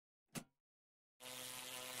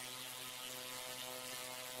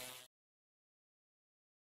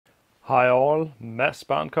Hi all, Mads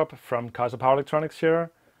Barnkop from Kaizer Power Electroncis here.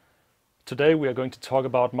 Today we are going to talk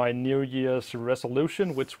about my New Year's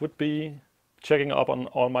resolution, which would be checking up on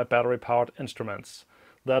all my battery-powered instruments.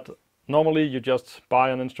 That normally you just buy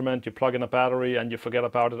an instrument, you plug in a battery and you forget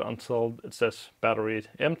about it until it says battery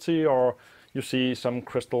empty, or you see some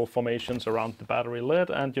crystal formations around the battery lid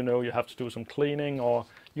and you know you have to do some cleaning or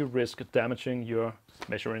you risk damaging your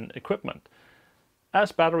measuring equipment.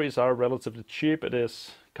 As batteries are relatively cheap, it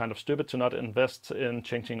is kind of stupid to not invest in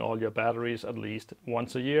changing all your batteries at least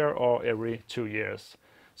once a year or every 2 years.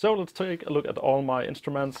 So let's take a look at all my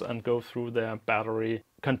instruments and go through their battery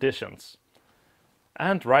conditions.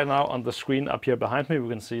 And right now on the screen up here behind me, we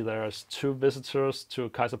can see there's two visitors to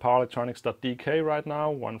kaiserpowerelectronics.dk right now,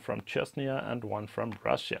 one from Chechnya and one from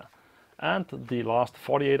Russia. And the last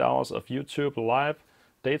 48 hours of YouTube live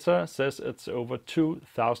data says it's over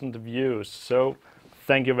 2,000 views. So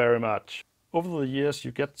thank you very much. Over the years,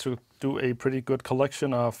 you get to do a pretty good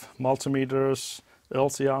collection of multimeters,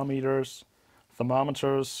 LCR meters,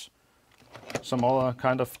 thermometers, some other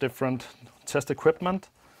kind of different test equipment.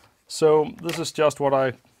 So this is just what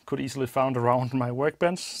I could easily find around my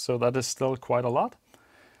workbench, so that is still quite a lot.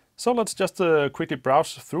 So let's just quickly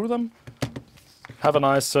browse through them. Have a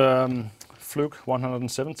nice Fluke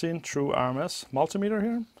 117 True RMS multimeter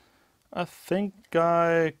here. I think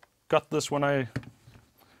I got this when I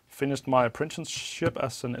finished my apprenticeship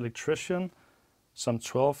as an electrician some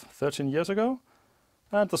 13 years ago.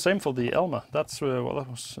 And the same for the Elmer. That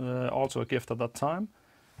was also a gift at that time.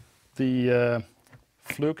 The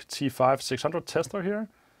Fluke T5 600 tester here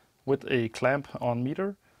with a clamp on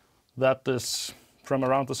meter. That is from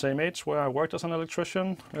around the same age where I worked as an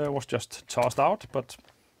electrician. Was just tossed out, but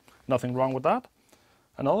nothing wrong with that.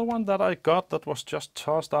 Another one that I got that was just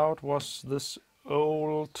tossed out was this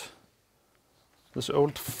old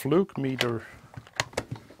Fluke meter.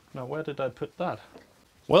 Now where did I put that?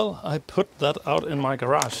 Well, I put that out in my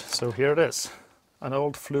garage, so here it is. An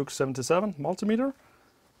old Fluke 77 multimeter.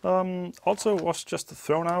 Also was just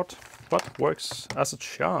thrown out, but works as a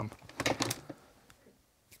charm.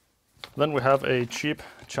 Then we have a cheap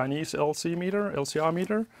Chinese LCR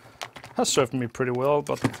meter. Has served me pretty well,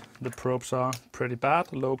 but the probes are pretty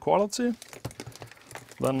bad, low quality.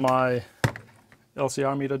 Then my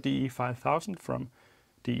LCR meter DE5000 from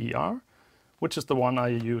DER, which is the one I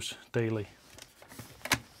use daily.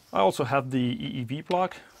 I also have the EEV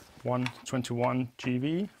block 121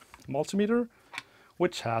 GV multimeter,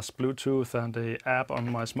 which has Bluetooth and an app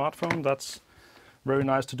on my smartphone. That's very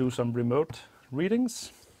nice to do some remote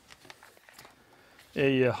readings.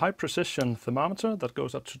 A high precision thermometer that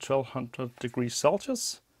goes up to 1200 degrees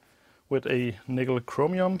Celsius with a nickel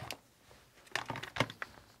chromium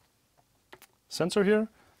sensor here,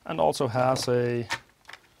 and also has a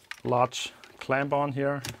large clamp on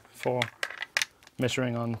here for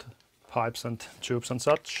measuring on pipes and tubes and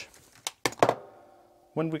such.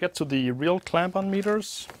 When we get to the real clamp on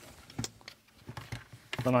meters,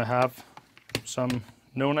 then I have some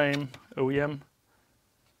no-name OEM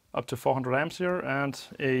up to 400 amps here, and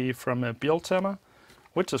from a Bieltema,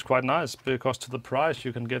 which is quite nice because to the price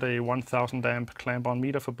you can get a 1000 amp clamp on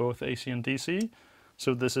meter for both AC and DC.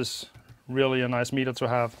 So this is really a nice meter to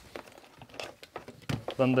have.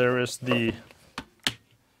 Then there is the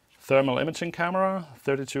thermal imaging camera,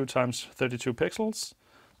 32 x 32 pixels.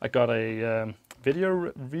 I got a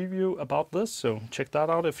video review about this, so check that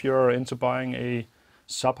out if you're into buying a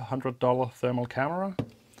sub $100 thermal camera.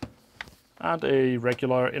 And a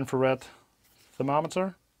regular infrared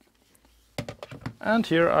thermometer. And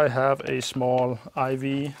here I have a small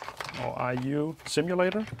IV or IU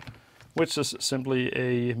simulator, which is simply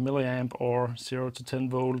a milliamp or 0 to 10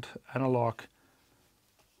 volt analog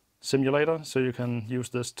simulator. So you can use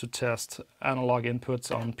this to test analog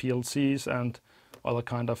inputs on PLCs and other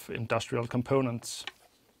kind of industrial components.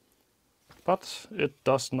 But it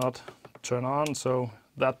does not turn on, so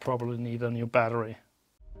that probably needs a new battery.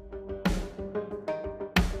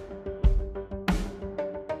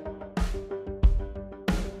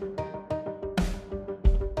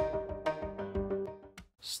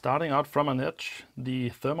 Starting out from an edge, the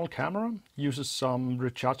thermal camera uses some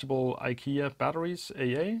rechargeable IKEA batteries,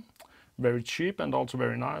 AA. Very cheap and also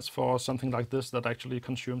very nice for something like this that actually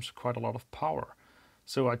consumes quite a lot of power.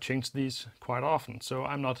 So I change these quite often, so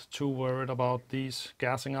I'm not too worried about these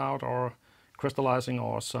gassing out or crystallizing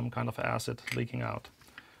or some kind of acid leaking out.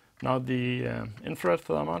 Now the infrared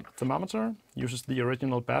thermometer uses the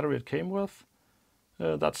original battery it came with.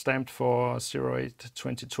 That's stamped for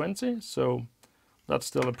 08-2020, so that's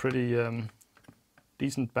still a pretty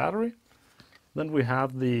decent battery. Then we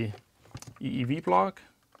have the EEV block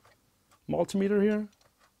multimeter here,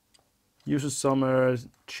 Uses some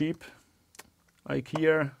cheap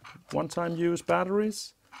IKEA one-time use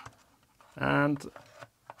batteries, and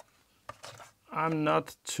I'm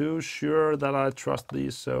not too sure that I trust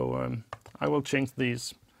these, so I will change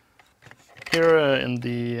these. Here in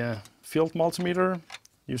the field multimeter,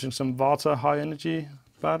 using some Vata high energy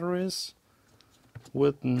batteries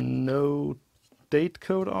with no date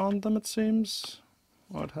code on them, it seems.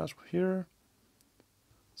 Oh, it has here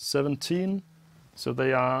 17, so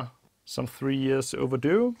they are some 3 years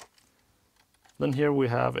overdue. Then here we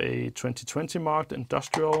have a 2020 marked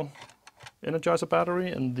industrial energizer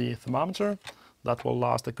battery in the thermometer. That will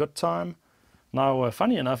last a good time. Now,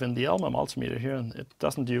 funny enough, in the Elma multimeter here, it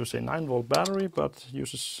doesn't use a 9-volt battery, but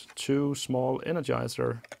uses 2 small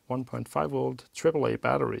Energizer 1.5 volt AAA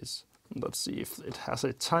batteries. Let's see if it has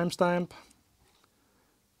a timestamp.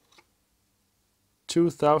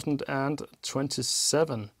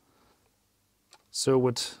 2027. So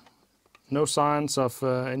with no signs of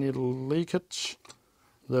any leakage,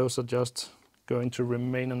 those are just going to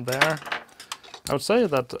remain in there. I would say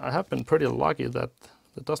that I have been pretty lucky that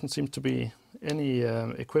there doesn't seem to be any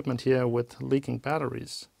equipment here with leaking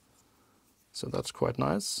batteries. So that's quite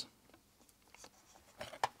nice.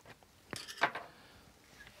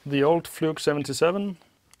 The old Fluke 77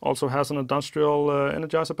 also has an industrial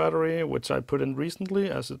Energizer battery, which I put in recently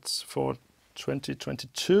as it's for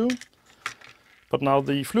 2022. But now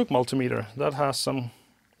the Fluke multimeter, that has some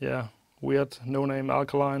weird no-name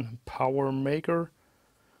alkaline power maker,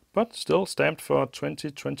 but still stamped for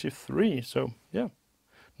 2023. So yeah,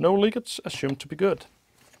 no leakage, assumed to be good.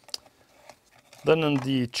 Then in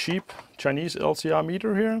the cheap Chinese LCR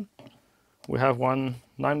meter here, we have one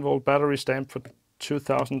 9-volt battery stamped for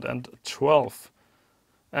 2012.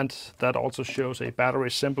 And that also shows a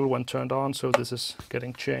battery symbol when turned on, so this is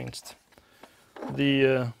getting changed.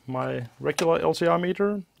 My regular LCR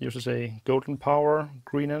meter uses a Golden Power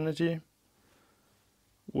Green Energy,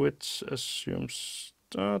 which assumes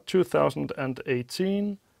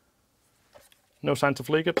 2018. No signs of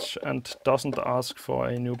leakage and doesn't ask for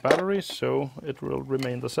a new battery, so it will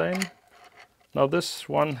remain the same. Now this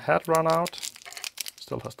one had run out,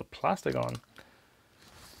 still has the plastic on,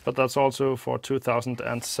 but that's also for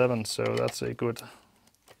 2007, so that's a good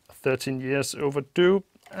 13 years overdue,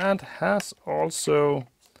 and has also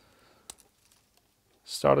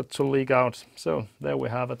started to leak out. So there we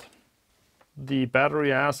have it. The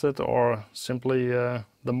battery acid, or simply the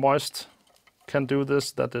moist, can do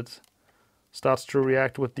this, that it starts to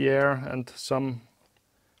react with the air and some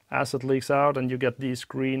acid leaks out and you get these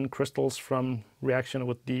green crystals from reaction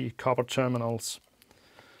with the copper terminals.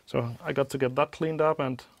 So I got to get that cleaned up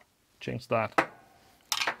and change that.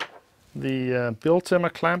 The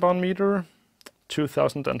Biltema clamp-on meter,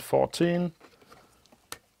 2014,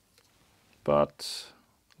 but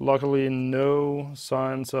luckily no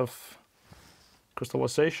signs of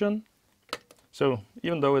crystallization. So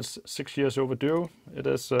even though it's 6 years overdue, it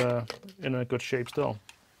is in a good shape still,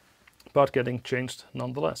 but getting changed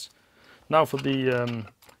nonetheless. Now for the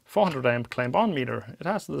 400 amp clamp-on meter, it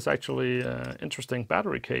has this actually interesting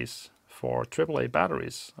battery case for AAA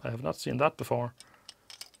batteries. I have not seen that before.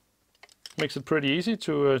 Makes it pretty easy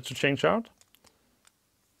to change out.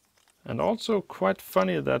 And also quite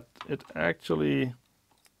funny that it actually,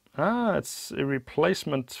 it's a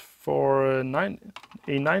replacement for a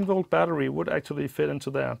 9-volt battery would actually fit into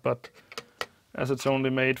there, but as it's only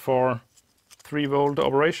made for 3-volt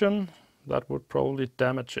operation, that would probably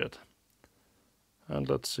damage it. And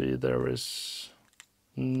let's see, there is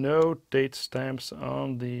no date stamps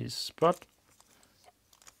on these, but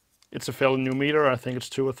it's a fairly new meter. I think it's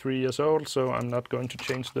 2 or 3 years old, so I'm not going to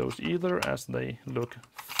change those either, as they look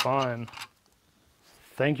fine.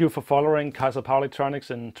 Thank you for following Kaizer Power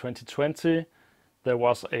Electronics in 2020. There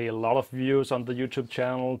was a lot of views on the YouTube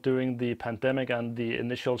channel during the pandemic and the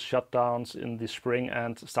initial shutdowns in the spring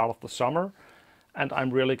and start of the summer. And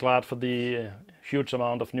I'm really glad for the huge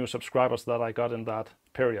amount of new subscribers that I got in that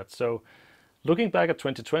period. So looking back at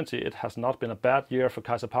 2020, it has not been a bad year for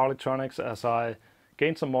Kaizer Power Electronics, as I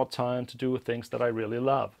gained some more time to do things that I really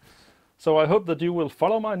love. So I hope that you will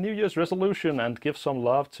follow my New Year's resolution and give some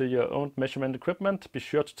love to your own measurement equipment. Be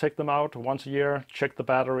sure to take them out once a year, check the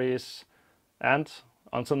batteries, and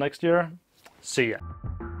until next year, see ya.